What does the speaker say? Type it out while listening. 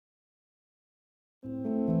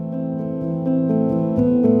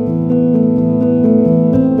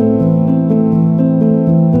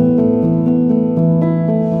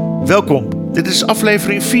Welkom, dit is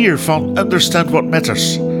aflevering 4 van Understand What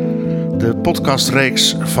Matters. De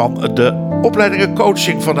podcastreeks van de opleidingen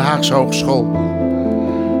coaching van de Haagse Hogeschool.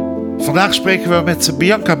 Vandaag spreken we met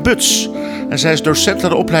Bianca Buts. En zij is docent aan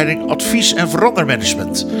de opleiding Advies- en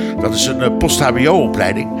Verandermanagement. Dat is een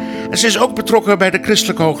post-HBO-opleiding. En ze is ook betrokken bij de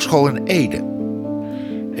Christelijke Hogeschool in Ede.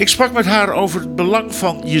 Ik sprak met haar over het belang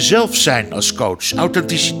van jezelf zijn als coach,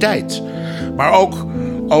 authenticiteit. Maar ook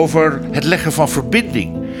over het leggen van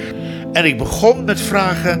verbinding. En ik begon met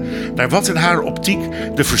vragen naar wat in haar optiek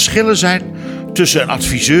de verschillen zijn tussen een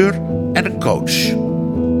adviseur en een coach.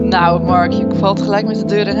 Nou, Mark, je valt gelijk met de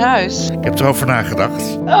deur in huis. Ik heb erover nagedacht.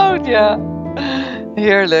 Oh ja,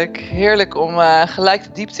 heerlijk. Heerlijk om gelijk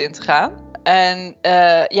de diepte in te gaan. En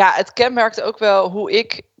het kenmerkt ook wel hoe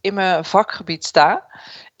ik in mijn vakgebied sta.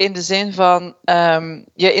 In de zin van,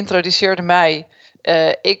 je introduceerde mij.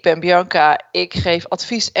 Ik ben Bianca, ik geef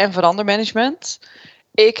advies- en verandermanagement.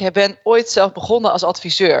 Ik ben ooit zelf begonnen als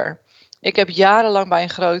adviseur. Ik heb jarenlang bij een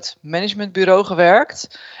groot managementbureau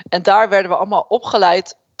gewerkt. En daar werden we allemaal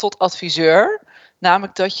opgeleid tot adviseur.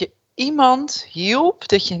 Namelijk dat je iemand hielp,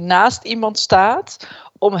 dat je naast iemand staat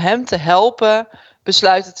om hem te helpen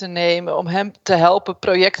besluiten te nemen, om hem te helpen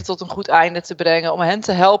projecten tot een goed einde te brengen, om hem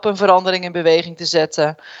te helpen een verandering in beweging te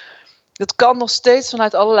zetten. Dat kan nog steeds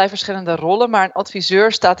vanuit allerlei verschillende rollen, maar een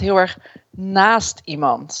adviseur staat heel erg naast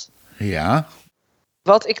iemand. Ja.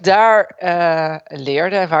 Wat ik daar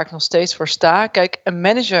leerde en waar ik nog steeds voor sta. Kijk, een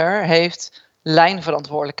manager heeft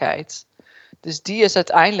lijnverantwoordelijkheid. Dus die is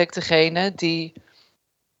uiteindelijk degene die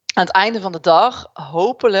aan het einde van de dag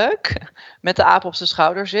hopelijk met de aap op zijn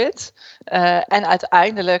schouder zit. En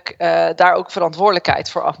uiteindelijk daar ook verantwoordelijkheid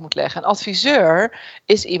voor af moet leggen. Een adviseur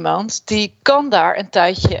is iemand die kan daar een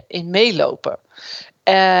tijdje in meelopen.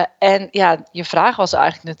 En ja, je vraag was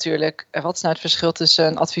eigenlijk natuurlijk, wat is nou het verschil tussen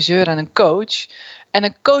een adviseur en een coach? En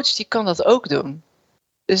een coach die kan dat ook doen.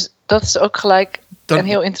 Dus dat is ook gelijk een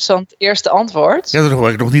heel interessant eerste antwoord. Ja, dan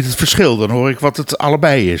hoor ik nog niet het verschil. Dan hoor ik wat het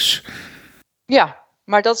allebei is. Ja,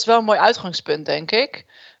 maar dat is wel een mooi uitgangspunt, denk ik.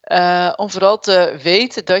 Om vooral te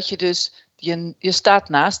weten dat je dus, je staat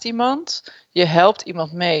naast iemand. Je helpt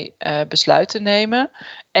iemand mee besluiten nemen.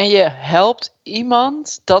 En je helpt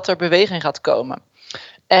iemand dat er beweging gaat komen.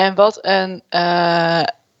 En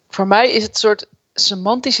voor mij is het een soort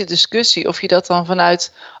semantische discussie of je dat dan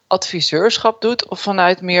vanuit adviseurschap doet of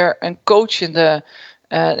vanuit meer een coachende,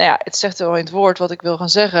 het zegt wel in het woord wat ik wil gaan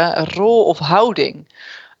zeggen, rol of houding.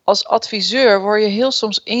 Als adviseur word je heel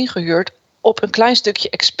soms ingehuurd op een klein stukje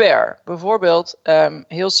expert. Bijvoorbeeld,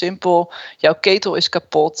 heel simpel, jouw ketel is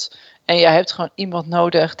kapot en jij hebt gewoon iemand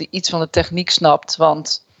nodig die iets van de techniek snapt,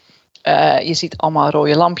 want je ziet allemaal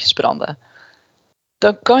rode lampjes branden.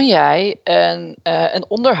 Dan kan jij een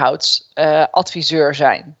onderhoudsadviseur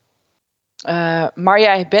zijn. Maar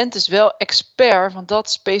jij bent dus wel expert van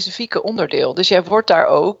dat specifieke onderdeel. Dus jij wordt daar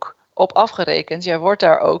ook op afgerekend. Jij wordt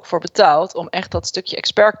daar ook voor betaald om echt dat stukje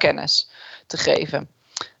expertkennis te geven.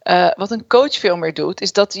 Wat een coach veel meer doet,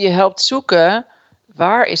 is dat hij je helpt zoeken.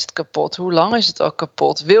 Waar is het kapot? Hoe lang is het al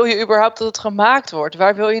kapot? Wil je überhaupt dat het gemaakt wordt?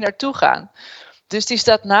 Waar wil je naartoe gaan? Dus die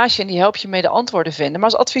staat naast je en die helpt je mee de antwoorden vinden. Maar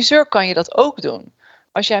als adviseur kan je dat ook doen.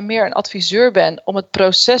 Als jij meer een adviseur bent om het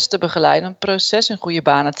proces te begeleiden, een proces in goede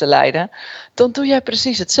banen te leiden, dan doe jij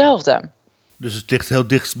precies hetzelfde. Dus het ligt heel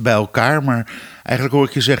dicht bij elkaar, maar eigenlijk hoor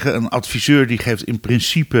ik je zeggen, een adviseur die geeft in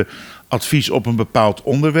principe advies op een bepaald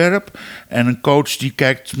onderwerp. En een coach die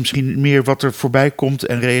kijkt misschien meer wat er voorbij komt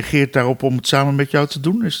en reageert daarop om het samen met jou te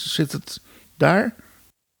doen. Zit het daar?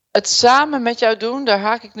 Het samen met jou doen, daar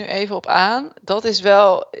haak ik nu even op aan. Dat is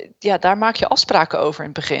wel, daar maak je afspraken over in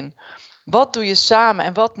het begin. Wat doe je samen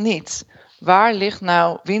en wat niet? Waar ligt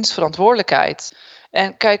nou wiens verantwoordelijkheid?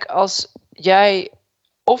 En kijk, als jij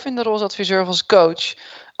of in de rol als adviseur of als coach,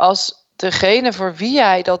 als degene voor wie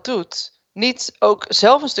jij dat doet, niet ook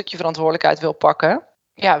zelf een stukje verantwoordelijkheid wil pakken,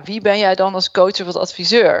 ja, wie ben jij dan als coach of als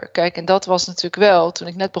adviseur? Kijk, en dat was natuurlijk wel, toen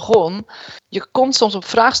ik net begon, je komt soms op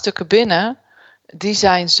vraagstukken binnen, die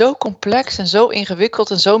zijn zo complex en zo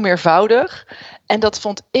ingewikkeld en zo meervoudig. En dat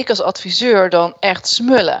vond ik als adviseur dan echt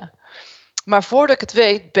smullen. Maar voordat ik het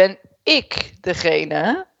weet, ben ik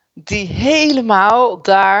degene die helemaal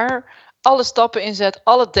daar alle stappen in zet,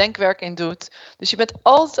 al het denkwerk in doet. Dus je bent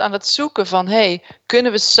altijd aan het zoeken van,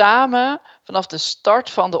 kunnen we samen vanaf de start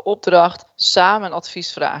van de opdracht samen een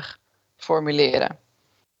adviesvraag formuleren?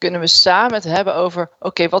 Kunnen we samen het hebben over,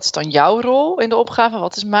 oké, wat is dan jouw rol in de opgave?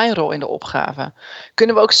 Wat is mijn rol in de opgave?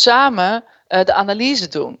 Kunnen we ook samen de analyse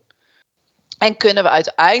doen? En kunnen we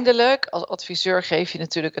uiteindelijk, als adviseur geef je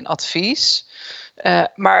natuurlijk een advies.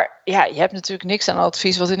 Maar ja, je hebt natuurlijk niks aan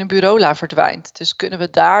advies wat in een bureaula verdwijnt. Dus kunnen we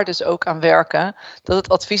daar dus ook aan werken dat het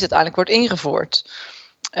advies uiteindelijk wordt ingevoerd.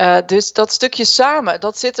 Dus dat stukje samen,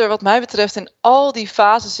 dat zit er wat mij betreft in al die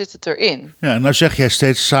fases zit het erin. Ja, nou zeg jij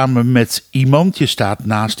steeds samen met iemand. Je staat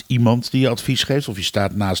naast iemand die je advies geeft. Of je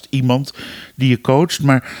staat naast iemand die je coacht.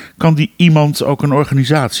 Maar kan die iemand ook een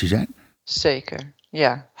organisatie zijn? Zeker,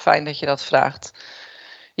 ja. Fijn dat je dat vraagt.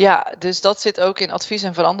 Ja, dus dat zit ook in advies-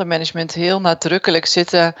 en verandermanagement heel nadrukkelijk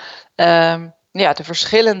zitten. De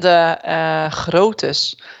verschillende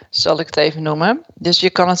groottes, zal ik het even noemen. Dus je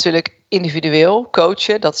kan natuurlijk individueel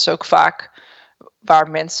coachen. Dat is ook vaak waar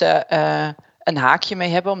mensen een haakje mee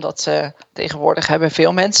hebben. Omdat ze tegenwoordig hebben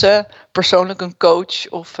veel mensen persoonlijk een coach.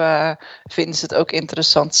 Of vinden ze het ook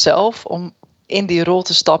interessant zelf om in die rol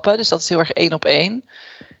te stappen. Dus dat is heel erg 1-op-1.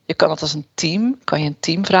 Je kan het als een team, kan je een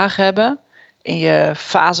teamvraag hebben. In je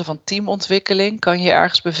fase van teamontwikkeling kan je je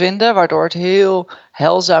ergens bevinden, waardoor het heel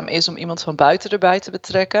heilzaam is om iemand van buiten erbij te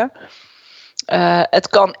betrekken. Het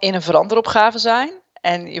kan in een veranderopgave zijn.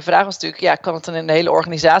 En je vraag was natuurlijk, ja, kan het dan in een hele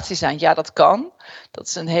organisatie zijn? Ja, dat kan. Dat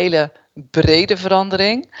is een hele brede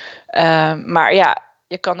verandering. Maar ja,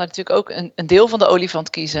 je kan natuurlijk ook een deel van de olifant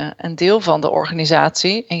kiezen, een deel van de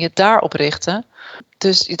organisatie en je daarop richten.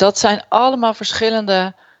 Dus dat zijn allemaal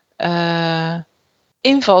verschillende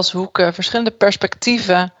invalshoeken, verschillende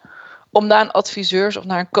perspectieven om naar een adviseurs of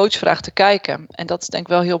naar een coachvraag te kijken. En dat is denk ik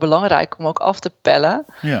wel heel belangrijk om ook af te pellen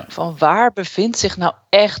van waar bevindt zich nou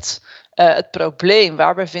echt het probleem?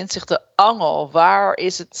 Waar bevindt zich de angel? Waar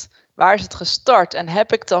is het gestart? En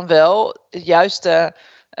heb ik dan wel het juiste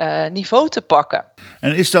niveau te pakken?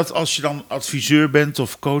 En is dat als je dan adviseur bent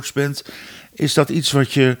of coach bent, is dat iets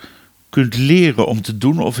wat je kunt leren om te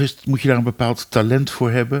doen? Of moet je daar een bepaald talent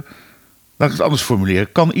voor hebben? Laat ik het anders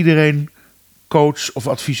formuleren. Kan iedereen coach of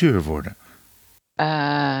adviseur worden?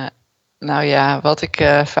 Nou ja, wat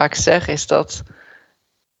ik vaak zeg is dat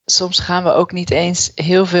soms gaan we ook niet eens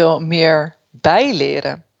heel veel meer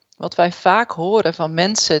bijleren. Wat wij vaak horen van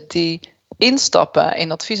mensen die instappen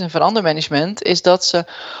in advies- en verandermanagement is dat ze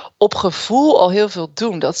op gevoel al heel veel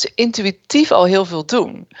doen. Dat ze intuïtief al heel veel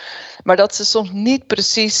doen. Maar dat ze soms niet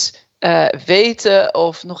precies weten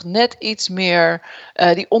of nog net iets meer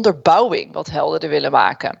die onderbouwing wat helderder willen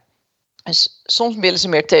maken. Dus soms willen ze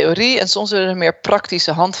meer theorie en soms willen ze meer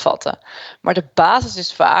praktische handvatten. Maar de basis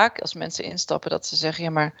is vaak, als mensen instappen, dat ze zeggen, ja,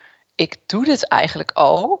 maar ik doe dit eigenlijk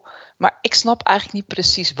al, maar ik snap eigenlijk niet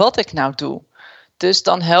precies wat ik nou doe. Dus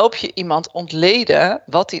dan help je iemand ontleden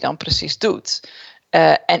wat hij dan precies doet.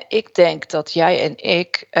 En ik denk dat jij en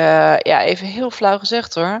ik, even heel flauw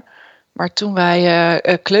gezegd hoor, maar toen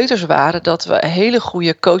wij kleuters waren, dat we hele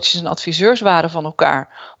goede coaches en adviseurs waren van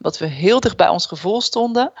elkaar. Omdat we heel dicht bij ons gevoel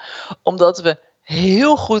stonden. Omdat we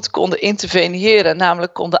heel goed konden interveneren.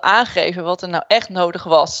 Namelijk konden aangeven wat er nou echt nodig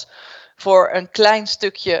was voor een klein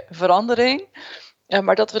stukje verandering.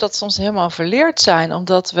 Maar dat we dat soms helemaal verleerd zijn.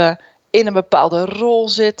 Omdat we in een bepaalde rol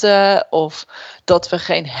zitten. Of dat we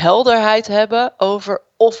geen helderheid hebben over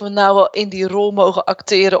of we nou wel in die rol mogen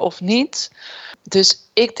acteren of niet. Dus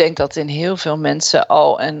ik denk dat in heel veel mensen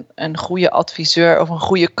al een goede adviseur of een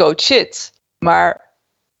goede coach zit. Maar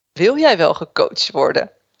wil jij wel gecoacht worden?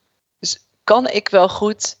 Dus kan ik wel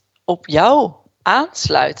goed op jou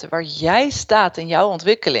aansluiten waar jij staat in jouw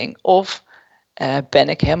ontwikkeling? Of ben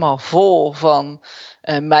ik helemaal vol van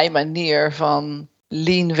mijn manier van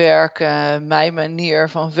lean werken, mijn manier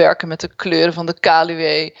van werken met de kleuren van de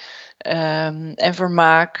kaluwe en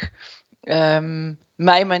vermaak.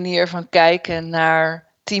 Mijn manier van kijken naar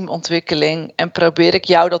teamontwikkeling en probeer ik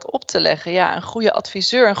jou dat op te leggen. Ja, een goede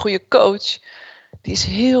adviseur, een goede coach, die is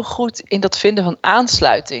heel goed in dat vinden van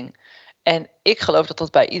aansluiting. En ik geloof dat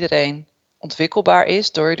dat bij iedereen ontwikkelbaar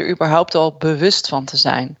is door je er überhaupt al bewust van te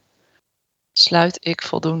zijn. Sluit ik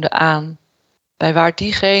voldoende aan bij waar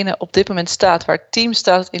diegene op dit moment staat, waar het team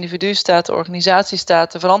staat, het individu staat, de organisatie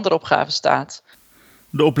staat, de veranderopgave staat.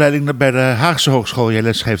 De opleiding bij de Haagse Hogeschool, jij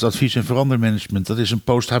lesgeeft advies- en verandermanagement, dat is een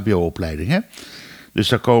post-HBO-opleiding, hè? Dus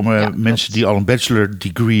daar komen mensen die al een bachelor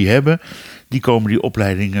degree hebben, die komen die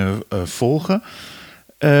opleidingen volgen.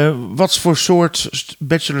 Wat voor soort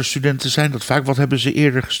bachelorstudenten zijn dat vaak? Wat hebben ze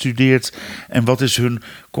eerder gestudeerd en wat is hun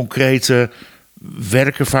concrete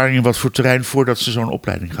werkervaring in wat voor terrein voordat ze zo'n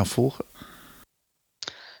opleiding gaan volgen?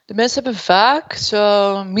 De mensen hebben vaak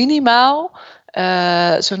zo minimaal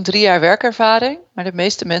zo'n 3 jaar werkervaring. Maar de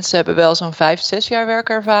meeste mensen hebben wel zo'n 5-6 jaar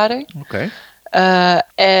werkervaring. Oké.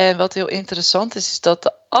 En wat heel interessant is dat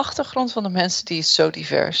de achtergrond van de mensen die is zo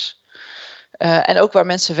divers. En ook waar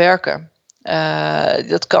mensen werken.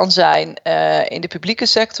 Dat kan zijn in de publieke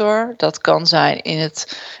sector, dat kan zijn in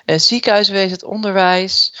het ziekenhuiswezen, het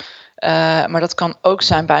onderwijs. Maar dat kan ook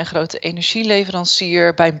zijn bij een grote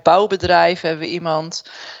energieleverancier, bij een bouwbedrijf hebben we iemand.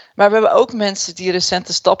 Maar we hebben ook mensen die recent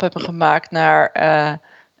de stap hebben gemaakt naar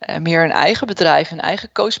meer een eigen bedrijf, een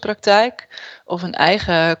eigen coachpraktijk of een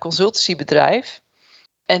eigen consultancybedrijf.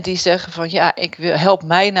 En die zeggen van help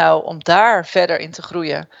mij nou om daar verder in te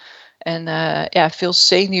groeien. En veel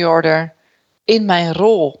seniorder in mijn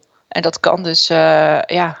rol. En dat kan dus,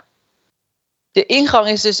 de ingang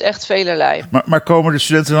is dus echt velerlei. Maar komen de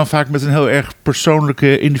studenten dan vaak met een heel erg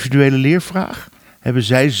persoonlijke, individuele leervraag? Hebben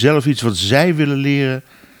zij zelf iets wat zij willen leren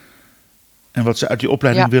en wat ze uit die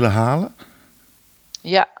opleiding willen halen?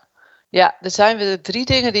 Ja, er zijn weer 3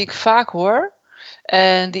 dingen die ik vaak hoor.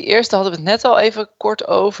 En die eerste hadden we het net al even kort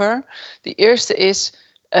over. Die eerste is,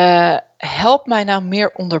 help mij nou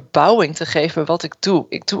meer onderbouwing te geven wat ik doe.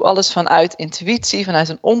 Ik doe alles vanuit intuïtie, vanuit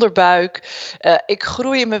een onderbuik. Ik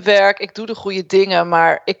groei in mijn werk, ik doe de goede dingen,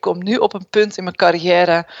 maar ik kom nu op een punt in mijn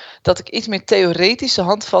carrière dat ik iets meer theoretische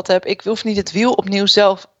handvat heb. Ik hoef niet het wiel opnieuw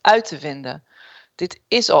zelf uit te vinden. Dit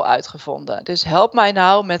is al uitgevonden. Dus help mij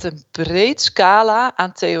nou met een breed scala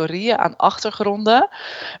aan theorieën, aan achtergronden,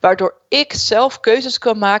 waardoor ik zelf keuzes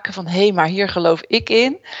kan maken van maar hier geloof ik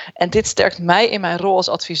in en dit sterkt mij in mijn rol als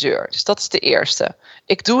adviseur. Dus dat is de eerste.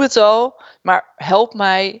 Ik doe het al, maar help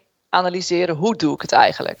mij analyseren hoe doe ik het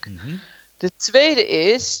eigenlijk. Mm-hmm. De tweede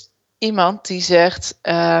is iemand die zegt,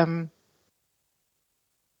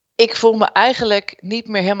 ik voel me eigenlijk niet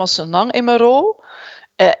meer helemaal zo lang in mijn rol.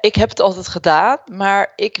 Ik heb het altijd gedaan,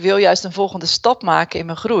 maar ik wil juist een volgende stap maken in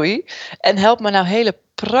mijn groei. En help me nou hele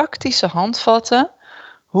praktische handvatten.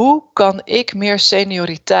 Hoe kan ik meer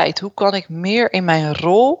senioriteit? Hoe kan ik meer in mijn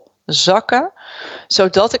rol zakken?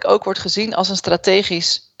 Zodat ik ook word gezien als een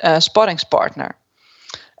strategisch sparringspartner.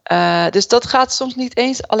 Dus dat gaat soms niet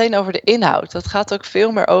eens alleen over de inhoud. Dat gaat ook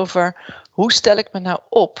veel meer over, hoe stel ik me nou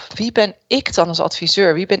op? Wie ben ik dan als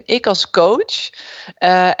adviseur? Wie ben ik als coach?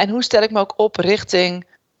 En hoe stel ik me ook op richting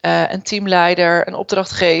een teamleider, een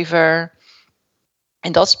opdrachtgever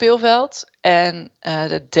in dat speelveld? En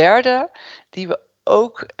de derde, die we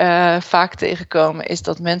ook vaak tegenkomen, is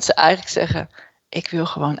dat mensen eigenlijk zeggen, ik wil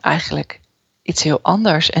gewoon eigenlijk iets heel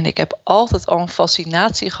anders. En ik heb altijd al een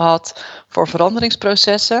fascinatie gehad voor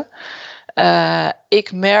veranderingsprocessen.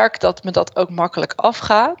 Ik merk dat me dat ook makkelijk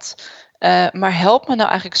afgaat. Maar help me nou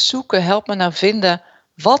eigenlijk zoeken, help me nou vinden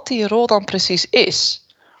wat die rol dan precies is.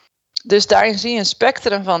 Dus daarin zie je een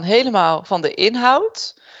spectrum van helemaal van de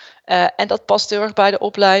inhoud. En dat past heel erg bij de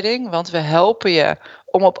opleiding, want we helpen je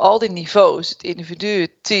om op al die niveaus, het individu,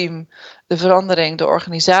 het team, de verandering, de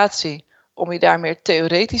organisatie, om je daar meer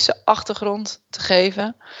theoretische achtergrond te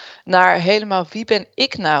geven, naar helemaal wie ben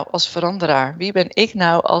ik nou als veranderaar? Wie ben ik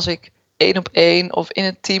nou als ik 1-op-1 of in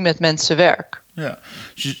een team met mensen werk? Ja,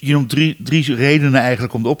 dus je noemt drie redenen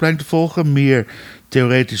eigenlijk om de opleiding te volgen. Meer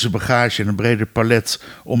theoretische bagage en een breder palet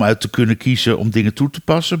om uit te kunnen kiezen om dingen toe te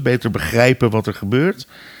passen. Beter begrijpen wat er gebeurt.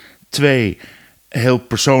 2, heel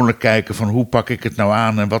persoonlijk kijken van hoe pak ik het nou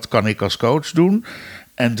aan en wat kan ik als coach doen.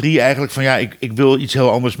 En 3 eigenlijk van ik wil iets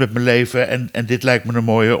heel anders met mijn leven en dit lijkt me een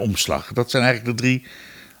mooie omslag. Dat zijn eigenlijk de 3,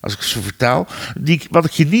 als ik ze vertaal. Wat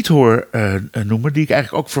ik je niet hoor noemen, die ik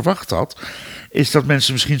eigenlijk ook verwacht had, is dat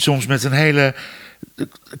mensen misschien soms met een hele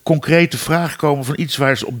concrete vraag komen van iets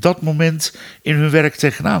waar ze op dat moment in hun werk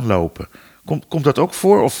tegenaan lopen. Komt dat ook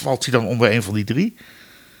voor of valt die dan onder een van die 3?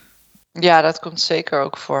 Ja, dat komt zeker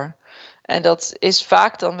ook voor. En dat is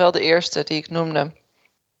vaak dan wel de eerste die ik noemde.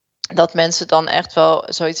 Dat mensen dan echt wel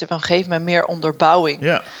zoiets hebben van geef me meer onderbouwing.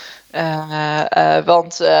 Ja.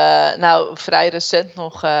 Want vrij recent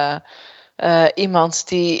nog iemand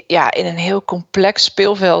die in een heel complex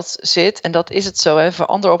speelveld zit. En dat is het zo. Hè.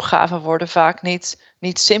 Veranderopgaven worden vaak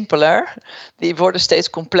niet simpeler. Die worden steeds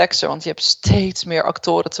complexer. Want je hebt steeds meer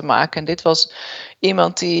actoren te maken. En dit was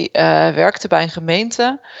iemand die werkte bij een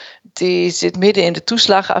gemeente. Die zit midden in de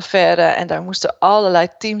toeslagenaffaire. En daar moesten allerlei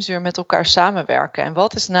teams weer met elkaar samenwerken. En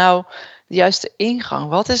wat is nou de juiste ingang?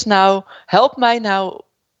 Wat is nou, help mij nou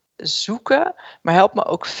zoeken, maar help me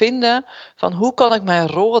ook vinden van hoe kan ik mijn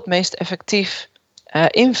rol het meest effectief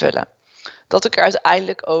invullen. Dat ik er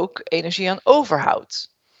uiteindelijk ook energie aan overhoud.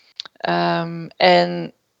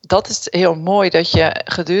 En dat is heel mooi dat je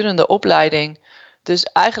gedurende de opleiding dus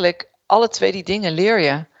eigenlijk alle 2 die dingen leer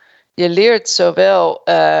je. Je leert zowel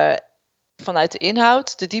vanuit de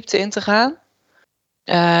inhoud de diepte in te gaan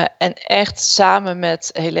en echt samen met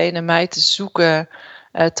Helene en mij te zoeken,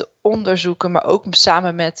 te onderzoeken, maar ook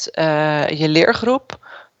samen met je leergroep.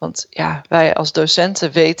 Want wij als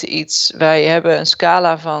docenten weten iets. Wij hebben een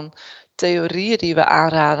scala van theorieën die we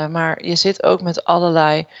aanraden. Maar je zit ook met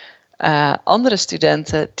allerlei andere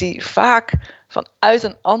studenten die vaak vanuit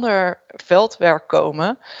een ander veldwerk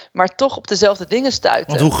komen, maar toch op dezelfde dingen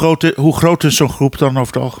stuiten. Want hoe groot is zo'n groep dan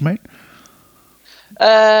over het algemeen?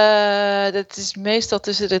 Dat is meestal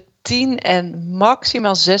tussen de 10 en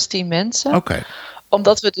maximaal 16 mensen. Oké.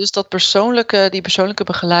 Omdat we dus die persoonlijke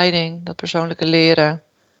begeleiding, dat persoonlijke leren,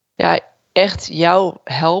 ja, echt jou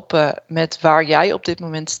helpen met waar jij op dit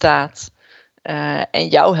moment staat. En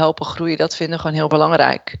jou helpen groeien, dat vinden we gewoon heel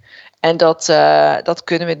belangrijk. En dat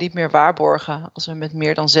kunnen we niet meer waarborgen als we met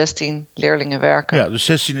meer dan 16 leerlingen werken. Ja, dus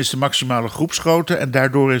 16 is de maximale groepsgrootte. En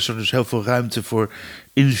daardoor is er dus heel veel ruimte voor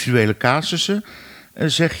individuele casussen,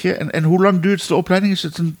 zeg je. En hoe lang duurt de opleiding? Is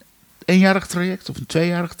het een eenjarig traject of een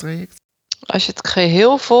 2-jarig traject? Als je het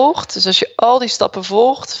geheel volgt, dus als je al die stappen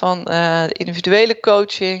volgt van de individuele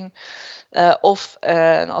coaching of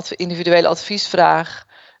een individuele adviesvraag,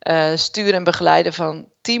 sturen en begeleiden van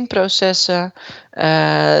teamprocessen,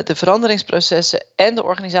 de veranderingsprocessen en de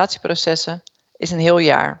organisatieprocessen, is een heel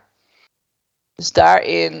jaar. Dus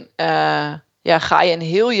daarin ga je een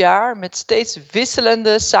heel jaar met steeds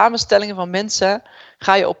wisselende samenstellingen van mensen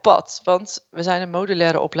ga je op pad. Want we zijn een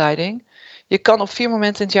modulaire opleiding. Je kan op 4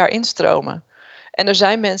 momenten in het jaar instromen. En er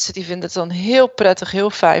zijn mensen die vinden het dan heel prettig, heel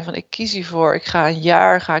fijn. Van ik kies hiervoor, ik ga een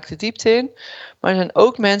jaar de diepte in. Maar er zijn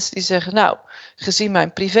ook mensen die zeggen, nou, gezien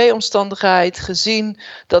mijn privéomstandigheid, gezien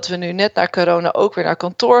dat we nu net na corona ook weer naar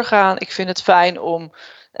kantoor gaan. Ik vind het fijn om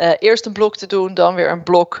eerst een blok te doen, dan weer een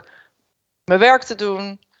blok mijn werk te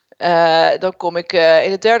doen. Dan kom ik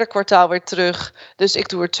in het 3e kwartaal weer terug. Dus ik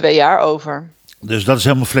doe er 2 jaar over. Dus dat is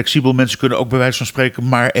helemaal flexibel. Mensen kunnen ook bij wijze van spreken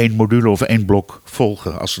maar 1 module of 1 blok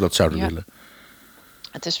volgen als ze dat zouden willen.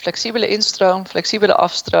 Het is flexibele instroom, flexibele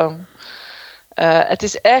afstroom. Het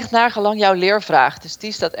is echt naargelang jouw leervraag. Dus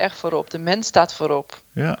die staat echt voorop. De mens staat voorop.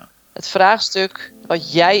 Ja. Het vraagstuk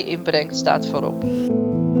wat jij inbrengt staat voorop.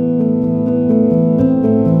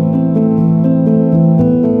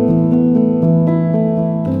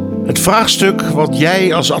 Het vraagstuk wat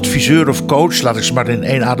jij als adviseur of coach, laat ik ze maar in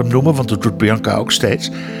 1 adem noemen, want dat doet Bianca ook steeds.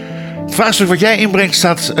 Het vraagstuk wat jij inbrengt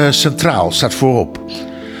staat centraal, staat voorop.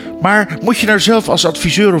 Maar moet je nou zelf als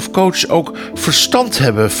adviseur of coach ook verstand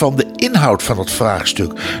hebben van de inhoud van dat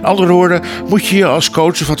vraagstuk? In andere woorden, moet je je als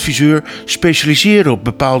coach of adviseur specialiseren op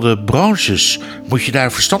bepaalde branches? Moet je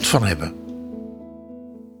daar verstand van hebben?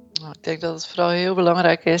 Nou, ik denk dat het vooral heel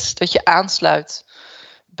belangrijk is dat je aansluit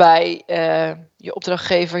bij je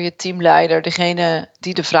opdrachtgever, je teamleider, degene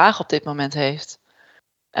die de vraag op dit moment heeft.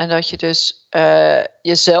 En dat je dus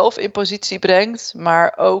jezelf in positie brengt,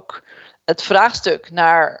 maar ook het vraagstuk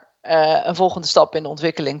naar een volgende stap in de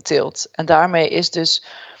ontwikkeling tilt. En daarmee is dus,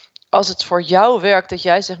 als het voor jou werkt, dat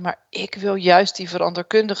jij zegt, maar ik wil juist die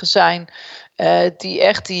veranderkundige zijn, die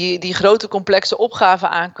echt die grote complexe opgaven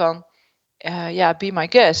aan kan. Be my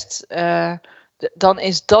guest. Dan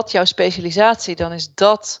is dat jouw specialisatie, dan is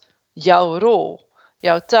dat jouw rol,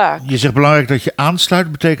 jouw taak. Je zegt belangrijk dat je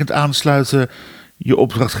aansluit, betekent aansluiten je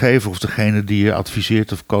opdrachtgever of degene die je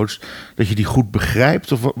adviseert of coacht, dat je die goed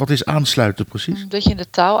begrijpt? Of wat is aansluiten precies? Dat je in de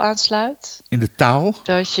taal aansluit. In de taal?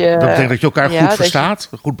 Dat betekent dat je elkaar goed verstaat,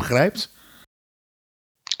 goed begrijpt?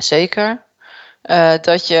 Zeker.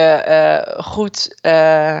 Dat je goed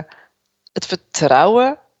het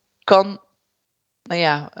vertrouwen kan,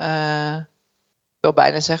 ik wil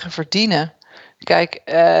bijna zeggen verdienen. Kijk,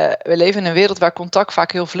 we leven in een wereld waar contact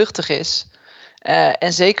vaak heel vluchtig is.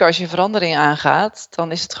 En zeker als je verandering aangaat,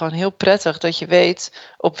 dan is het gewoon heel prettig dat je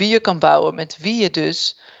weet op wie je kan bouwen, met wie je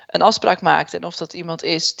dus een afspraak maakt. En of dat iemand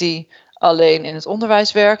is die alleen in het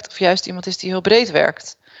onderwijs werkt, of juist iemand is die heel breed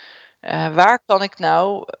werkt. Waar kan ik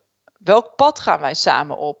nou, welk pad gaan wij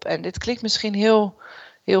samen op? En dit klinkt misschien heel,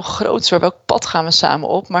 heel groot, hoor, welk pad gaan we samen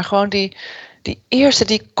op? Maar gewoon die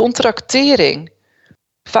eerste contractering.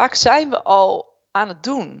 Vaak zijn we al aan het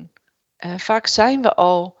doen. Vaak zijn we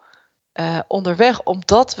al onderweg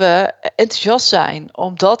omdat we enthousiast zijn.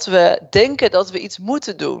 Omdat we denken dat we iets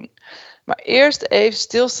moeten doen. Maar eerst even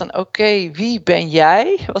stilstaan. Oké, wie ben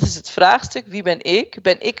jij? Wat is het vraagstuk? Wie ben ik?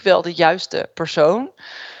 Ben ik wel de juiste persoon?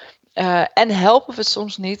 En helpen we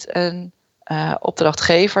soms niet een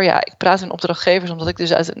opdrachtgever? Ja, ik praat in opdrachtgevers omdat ik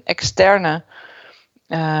dus uit een externe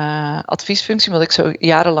adviesfunctie, omdat ik zo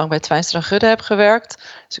jarenlang bij Twijnstra & Gudde heb gewerkt.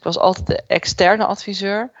 Dus ik was altijd de externe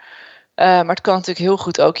adviseur. Maar het kan natuurlijk heel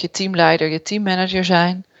goed ook je teamleider, je teammanager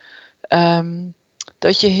zijn.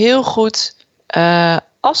 Dat je heel goed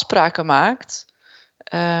afspraken maakt.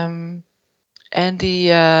 En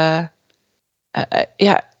die een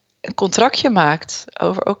contractje maakt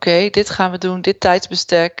over oké, dit gaan we doen, dit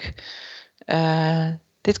tijdsbestek.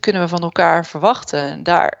 Dit kunnen we van elkaar verwachten. En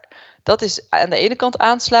Dat is aan de ene kant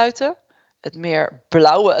aansluiten. Het meer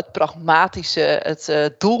blauwe, het pragmatische,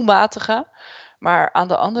 het doelmatige. Maar aan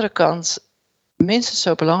de andere kant, minstens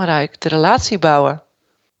zo belangrijk, de relatie bouwen.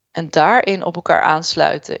 En daarin op elkaar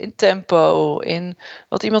aansluiten. In tempo, in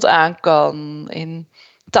wat iemand aan kan, in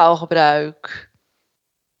taalgebruik,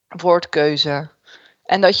 woordkeuze.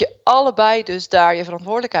 En dat je allebei dus daar je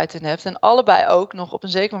verantwoordelijkheid in hebt. En allebei ook nog op een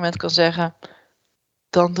zeker moment kan zeggen,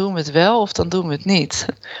 dan doen we het wel of dan doen we het niet.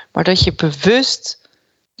 Maar dat je bewust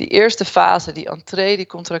die eerste fase, die entree, die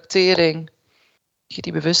contractering, dat je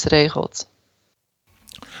die bewust regelt.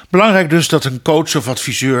 Belangrijk dus dat een coach of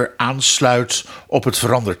adviseur aansluit op het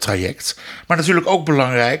verandertraject. Maar natuurlijk ook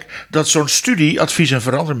belangrijk dat zo'n studie advies- en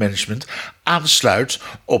verandermanagement aansluit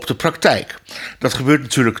op de praktijk. Dat gebeurt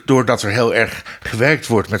natuurlijk doordat er heel erg gewerkt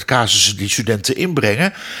wordt met casussen die studenten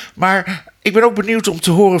inbrengen. Maar ik ben ook benieuwd om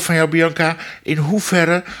te horen van jou, Bianca, in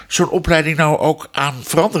hoeverre zo'n opleiding nou ook aan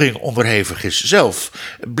verandering onderhevig is zelf.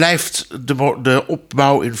 Blijft de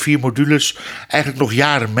opbouw in 4 modules eigenlijk nog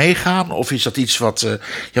jaren meegaan? Of is dat iets wat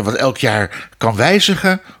elk jaar kan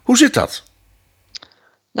wijzigen? Hoe zit dat?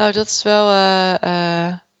 Nou, dat is wel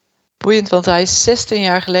boeiend, want hij is 16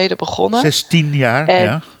 jaar geleden begonnen. 16 jaar,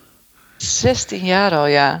 ja. 16 jaar al,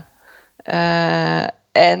 ja.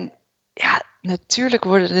 En ja, natuurlijk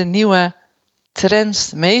worden de nieuwe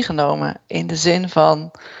trends meegenomen. In de zin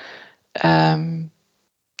van,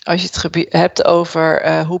 als je het hebt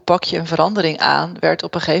over hoe pak je een verandering aan, werd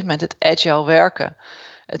op een gegeven moment het agile werken,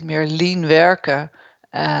 het meer lean werken,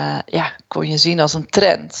 kon je zien als een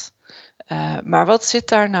trend. Maar wat zit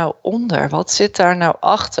daar nou onder? Wat zit daar nou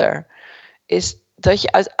achter? Is dat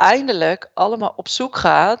je uiteindelijk allemaal op zoek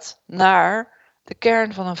gaat naar de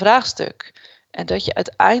kern van een vraagstuk. En dat je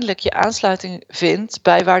uiteindelijk je aansluiting vindt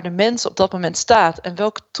bij waar de mens op dat moment staat. En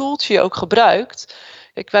welk tooltje je ook gebruikt.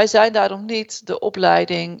 Kijk, wij zijn daarom niet de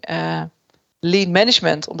opleiding Lean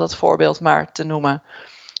Management, om dat voorbeeld maar te noemen.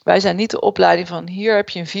 Wij zijn niet de opleiding van hier heb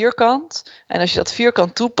je een vierkant. En als je dat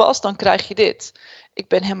vierkant toepast, dan krijg je dit. Ik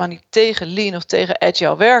ben helemaal niet tegen Lean of tegen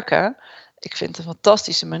agile werken. Ik vind het een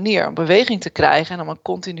fantastische manier om beweging te krijgen en om aan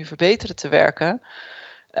continu verbeteren te werken.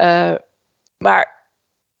 Maar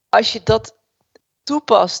als je dat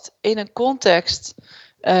toepast in een context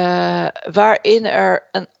waarin er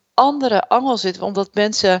een andere angel zit, omdat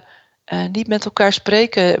mensen niet met elkaar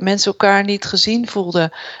spreken, mensen elkaar niet gezien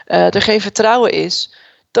voelden, er geen vertrouwen is,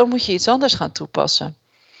 dan moet je iets anders gaan toepassen.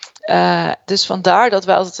 Dus vandaar dat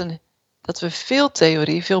wij altijd dat we veel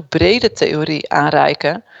theorie, veel brede theorie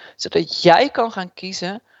aanreiken, zodat jij kan gaan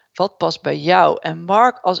kiezen wat past bij jou. En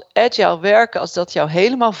Mark, als agile werken, als dat jou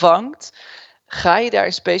helemaal vangt, ga je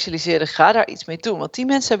daarin specialiseren, ga daar iets mee doen. Want die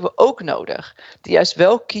mensen hebben we ook nodig, die juist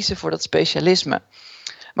wel kiezen voor dat specialisme.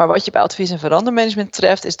 Maar wat je bij advies- en verandermanagement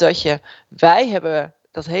treft, is dat wij hebben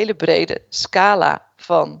dat hele brede scala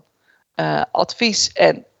van advies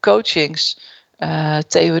en coachings,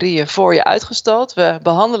 theorieën voor je uitgestald. We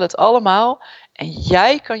behandelen het allemaal en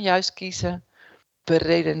jij kan juist kiezen,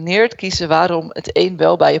 beredeneerd kiezen waarom het een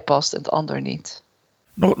wel bij je past en het ander niet.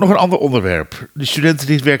 Nog een ander onderwerp. De studenten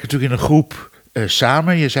die werken natuurlijk in een groep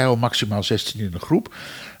samen. Je zei al maximaal 16 in een groep.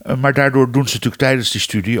 Maar daardoor doen ze natuurlijk tijdens die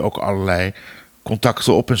studie ook allerlei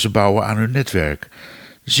contacten op en ze bouwen aan hun netwerk.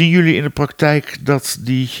 Zien jullie in de praktijk dat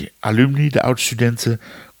die alumni, de oud-studenten,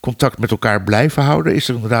 contact met elkaar blijven houden? Is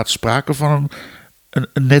er inderdaad sprake van een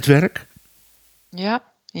netwerk?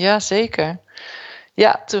 Ja, zeker.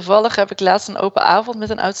 Ja, toevallig heb ik laatst een open avond met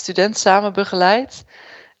een oud-student samen begeleid.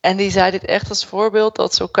 En die zei dit echt als voorbeeld,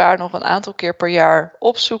 dat ze elkaar nog een aantal keer per jaar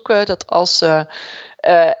opzoeken. Dat als ze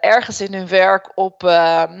ergens in hun werk op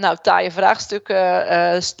taaie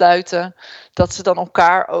vraagstukken sluiten, dat ze dan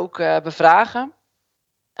elkaar ook bevragen.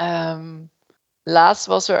 Laatst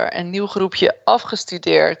was er een nieuw groepje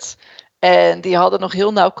afgestudeerd. En die hadden nog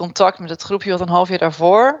heel nauw contact met het groepje wat een half jaar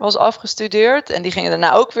daarvoor was afgestudeerd. En die gingen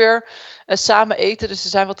daarna ook weer samen eten. Dus er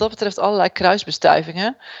zijn wat dat betreft allerlei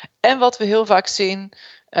kruisbestuivingen. En wat we heel vaak zien,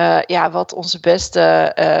 wat onze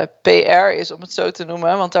beste PR is, om het zo te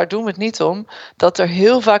noemen. Want daar doen we het niet om. Dat er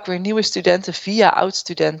heel vaak weer nieuwe studenten via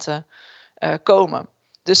oud-studenten komen.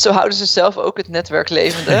 Dus zo houden ze zelf ook het netwerk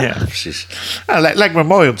levendig. Ja, precies. Nou, lijkt me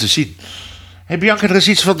mooi om te zien. Hey Bianca, er is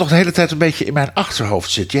iets wat nog de hele tijd een beetje in mijn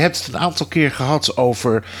achterhoofd zit. Je hebt het een aantal keer gehad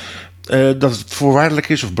over dat het voorwaardelijk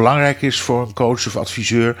is of belangrijk is voor een coach of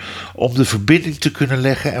adviseur om de verbinding te kunnen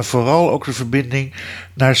leggen en vooral ook de verbinding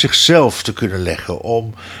naar zichzelf te kunnen leggen.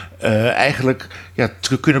 Om eigenlijk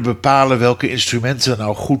te kunnen bepalen welke instrumenten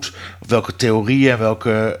nou goed, welke theorieën en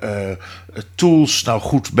welke tools nou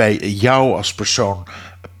goed bij jou als persoon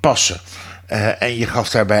passen. En je gaf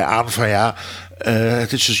daarbij aan van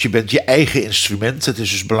het is dus, je bent je eigen instrument. Het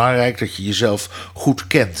is dus belangrijk dat je jezelf goed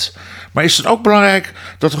kent. Maar is het ook belangrijk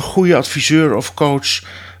dat een goede adviseur of coach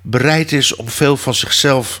bereid is om veel van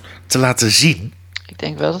zichzelf te laten zien? Ik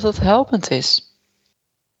denk wel dat het helpend is.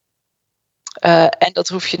 En dat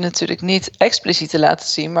hoef je natuurlijk niet expliciet te laten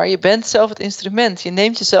zien, maar je bent zelf het instrument. Je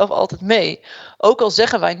neemt jezelf altijd mee. Ook al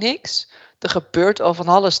zeggen wij niks, er gebeurt al van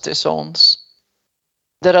alles tussen ons.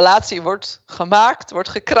 De relatie wordt gemaakt, wordt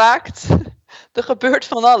gekraakt. Er gebeurt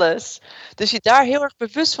van alles. Dus je daar heel erg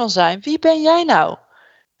bewust van zijn. Wie ben jij nou?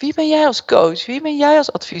 Wie ben jij als coach? Wie ben jij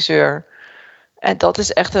als adviseur? En dat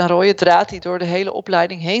is echt een rode draad die door de hele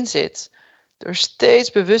opleiding heen zit. Door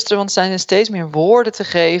steeds bewuster van te zijn en steeds meer woorden te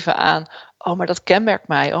geven aan... oh, maar dat kenmerkt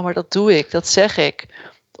mij. Oh, maar dat doe ik. Dat zeg ik.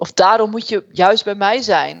 Of daarom moet je juist bij mij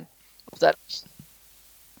zijn.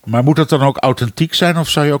 Maar moet dat dan ook authentiek zijn of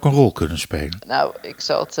zou je ook een rol kunnen spelen? Nou, ik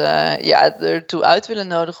zou het ertoe uit willen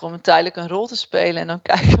nodigen om tijdelijk een rol te spelen... en dan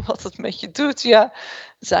kijken wat het met je doet. Ja,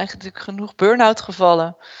 er zijn natuurlijk genoeg burn-out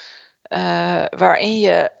gevallen... waarin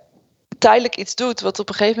je tijdelijk iets doet wat op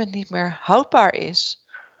een gegeven moment niet meer houdbaar is.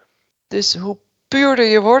 Dus hoe puurder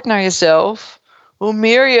je wordt naar jezelf... hoe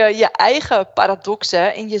meer je je eigen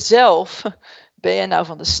paradoxen in jezelf... ben jij nou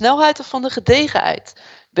van de snelheid of van de gedegenheid?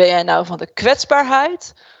 Ben jij nou van de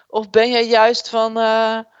kwetsbaarheid... of ben jij juist van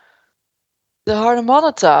de harde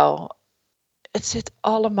mannentaal? Het zit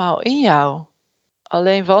allemaal in jou.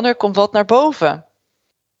 Alleen wanneer komt wat naar boven?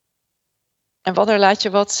 En wanneer laat je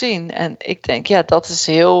wat zien? En ik denk, dat is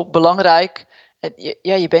heel belangrijk. En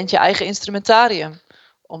je bent je eigen instrumentarium.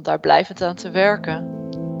 Om daar blijvend aan te werken.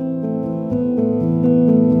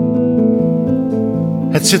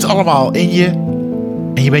 Het zit allemaal in je.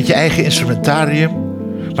 En je bent je eigen instrumentarium.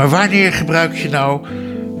 Maar wanneer gebruik je nou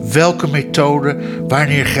welke methode?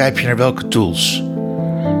 Wanneer grijp je naar welke tools?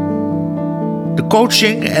 De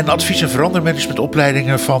coaching en advies- en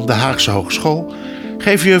verandermanagementopleidingen van de Haagse Hogeschool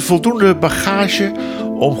geven je voldoende bagage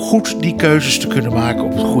om goed die keuzes te kunnen maken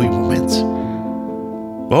op het goede moment.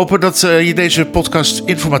 We hopen dat je deze podcast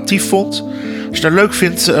informatief vond. Als je het leuk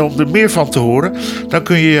vindt om er meer van te horen, dan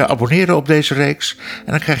kun je je abonneren op deze reeks.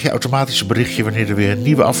 En dan krijg je automatisch een berichtje wanneer er weer een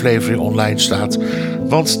nieuwe aflevering online staat.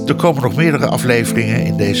 Want er komen nog meerdere afleveringen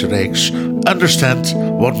in deze reeks. Understand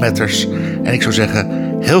what matters. En ik zou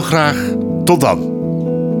zeggen, heel graag tot dan.